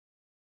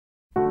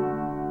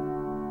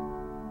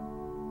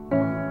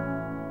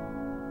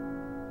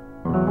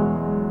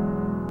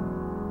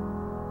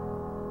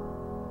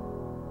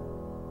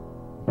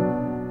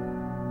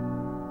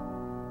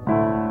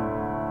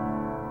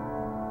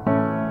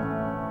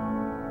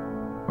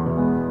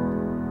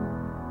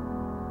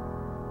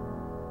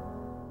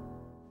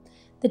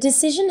The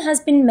decision has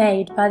been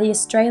made by the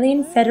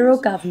Australian Federal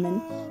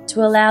Government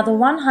to allow the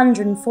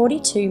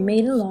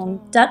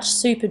 142-metre-long Dutch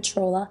super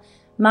trawler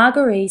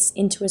Margareese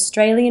into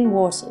Australian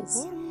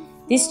waters.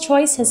 This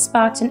choice has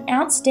sparked an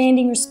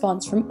outstanding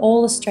response from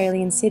all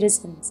Australian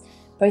citizens,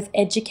 both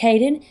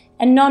educated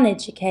and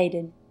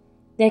non-educated.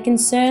 Their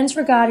concerns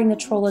regarding the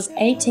trawler's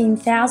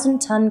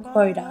 18,000-tonne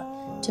quota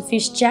to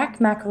fish jack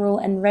mackerel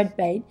and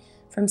redbait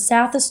from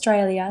South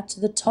Australia to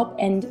the top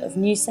end of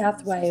New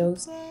South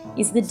Wales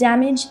is the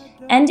damage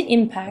and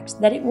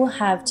impact that it will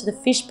have to the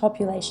fish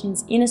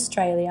populations in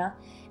Australia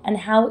and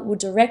how it will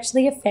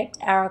directly affect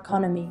our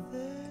economy.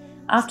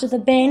 After the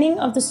banning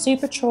of the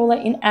super trawler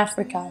in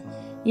Africa,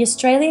 the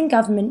Australian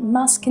government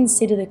must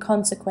consider the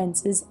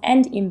consequences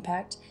and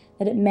impact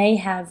that it may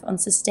have on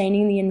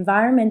sustaining the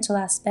environmental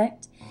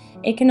aspect,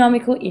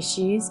 economical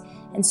issues,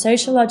 and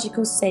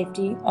sociological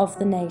safety of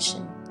the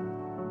nation.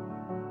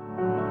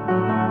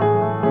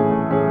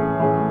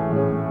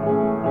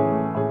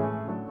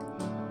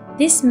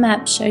 This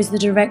map shows the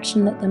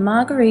direction that the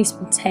Margareese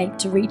will take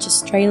to reach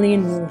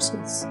Australian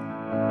waters.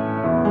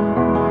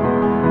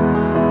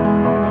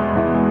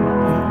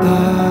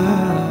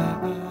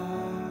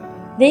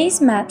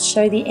 These maps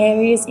show the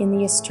areas in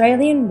the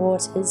Australian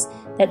waters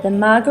that the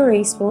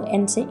Margareese will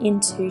enter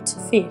into to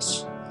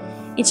fish.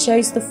 It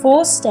shows the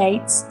 4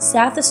 states,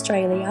 South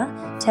Australia,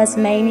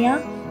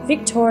 Tasmania,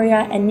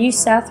 Victoria and New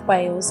South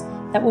Wales,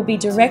 that will be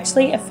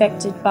directly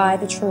affected by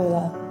the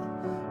trawler.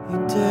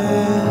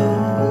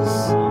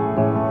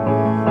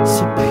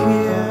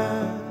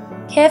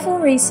 Careful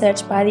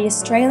research by the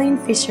Australian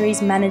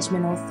Fisheries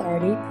Management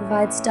Authority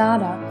provides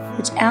data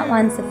which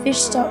outlines the fish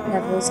stock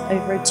levels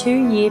over a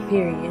 2-year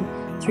period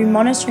through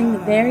monitoring the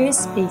various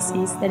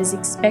species that is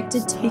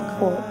expected to be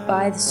caught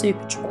by the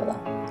super trawler.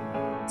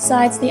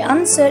 Besides the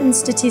uncertain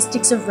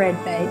statistics of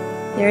redbait,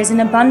 there is an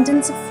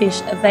abundance of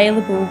fish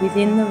available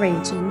within the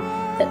region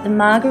that the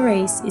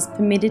Margareese is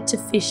permitted to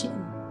fish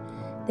in.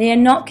 They are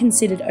not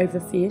considered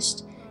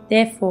overfished,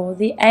 therefore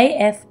the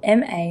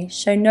AFMA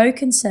show no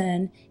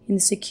concern in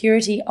the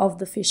security of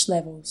the fish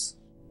levels.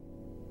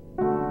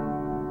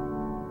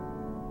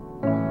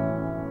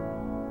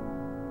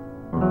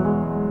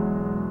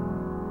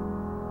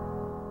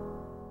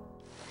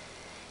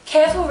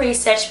 Careful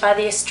research by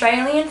the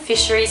Australian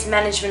Fisheries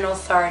Management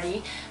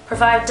Authority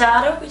provide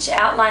data which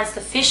outlines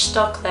the fish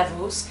stock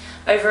levels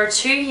over a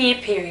 2-year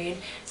period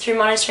through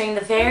monitoring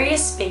the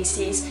various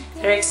species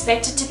that are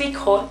expected to be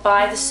caught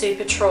by the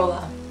super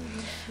trawler.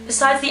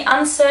 Besides the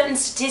uncertain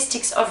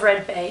statistics of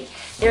redbait,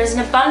 there is an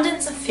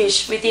abundance of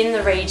fish within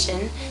the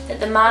region that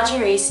the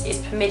Margareese is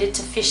permitted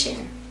to fish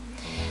in.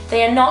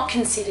 They are not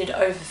considered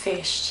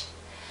overfished.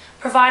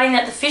 Providing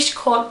that the fish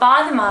caught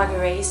by the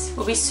Margareese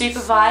will be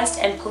supervised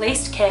and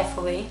policed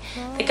carefully,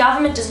 the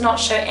government does not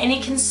show any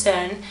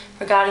concern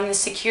regarding the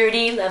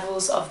security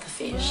levels of the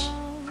fish.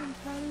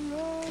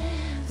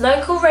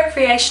 Local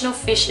recreational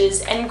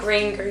fishers and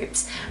green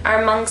groups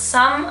are among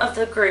some of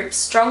the groups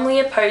strongly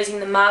opposing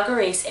the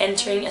Margareese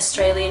entering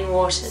Australian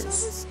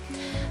waters.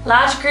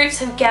 Large groups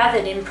have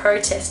gathered in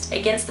protest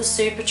against the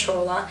super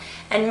trawler,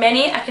 and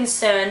many are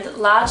concerned that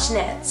large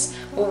nets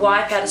will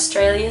wipe out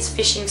Australia's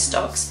fishing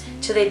stocks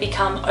till they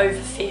become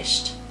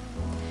overfished.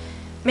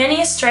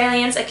 Many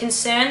Australians are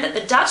concerned that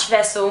the Dutch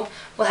vessel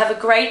will have a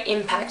great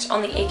impact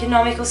on the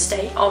economical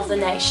state of the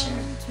nation.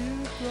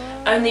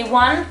 Only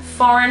one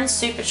foreign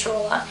super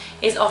trawler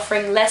is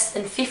offering less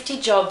than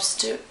 50 jobs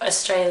to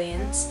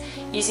Australians,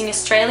 using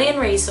Australian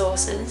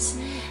resources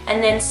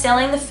and then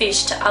selling the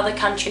fish to other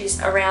countries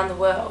around the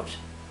world.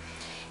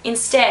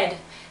 Instead,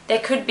 there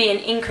could be an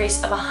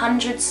increase of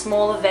 100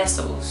 smaller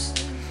vessels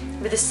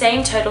with the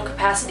same total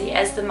capacity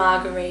as the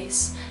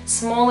Margareese,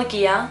 smaller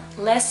gear,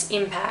 less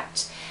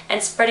impact,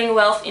 and spreading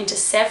wealth into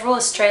several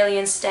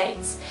Australian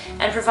states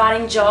and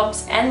providing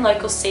jobs and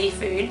local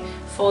seafood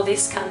for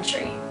this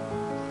country.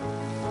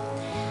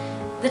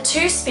 The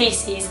 2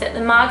 species that the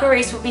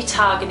Margareese will be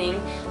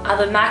targeting are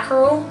the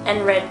mackerel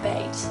and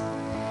redbait.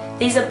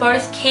 These are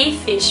both key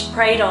fish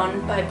preyed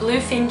on by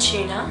bluefin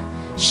tuna,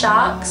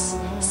 sharks,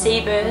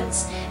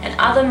 seabirds, and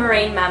other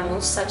marine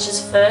mammals such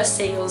as fur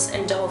seals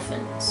and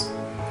dolphins.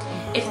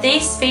 If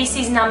these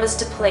species numbers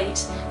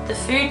deplete, the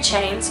food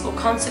chains will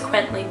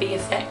consequently be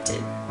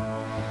affected.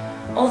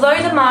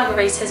 Although the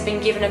Margareese has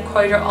been given a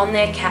quota on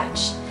their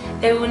catch,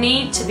 there will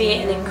need to be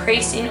an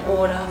increase in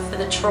order for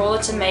the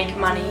trawler to make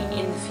money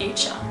in the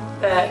future.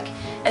 Burke,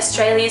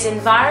 Australia's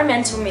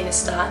Environmental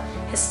Minister,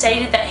 has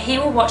stated that he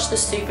will watch the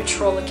super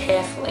trawler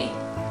carefully.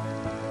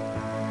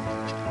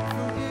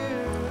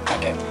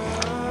 Okay.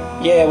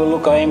 Yeah, well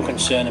look, I am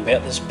concerned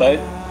about this boat,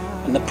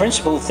 and the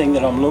principal thing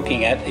that I'm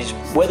looking at is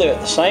whether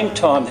at the same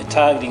time they're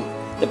targeting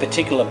the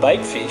particular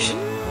bait fish,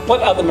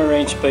 what other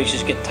marine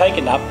species get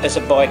taken up as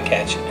a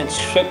bycatch and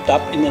swept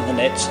up into the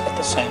nets at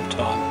the same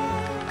time.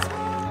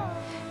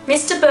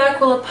 Mr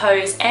Burke will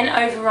oppose and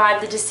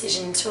override the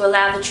decision to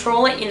allow the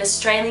trawler in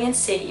Australian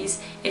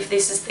seas if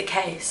this is the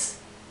case.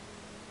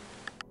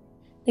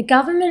 The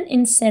government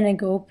in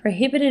Senegal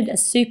prohibited a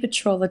super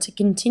trawler to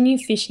continue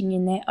fishing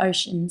in their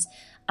oceans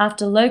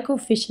after local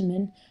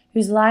fishermen,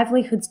 whose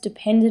livelihoods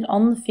depended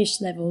on the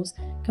fish levels,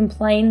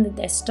 complained that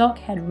their stock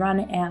had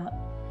run out.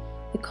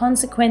 The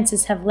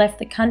consequences have left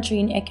the country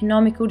in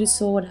economical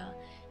disorder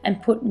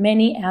and put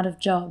many out of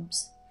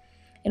jobs.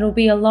 It will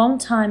be a long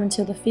time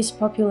until the fish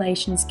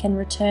populations can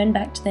return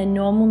back to their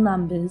normal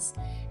numbers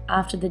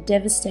after the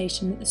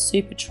devastation that the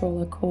super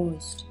trawler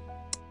caused.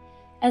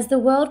 As the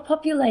world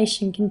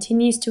population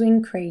continues to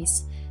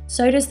increase,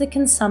 so does the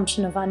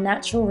consumption of our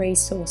natural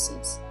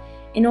resources.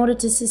 In order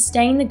to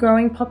sustain the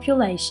growing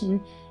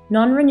population,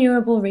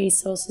 non-renewable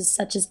resources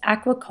such as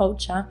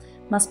aquaculture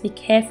must be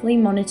carefully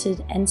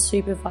monitored and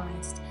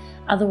supervised,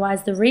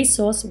 otherwise the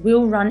resource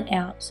will run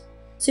out.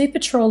 Super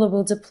trawler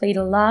will deplete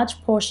a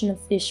large portion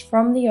of fish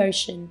from the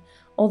ocean,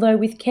 although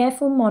with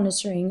careful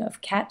monitoring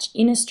of catch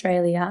in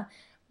Australia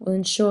will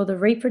ensure the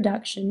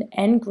reproduction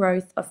and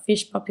growth of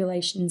fish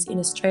populations in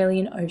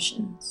Australian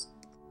oceans.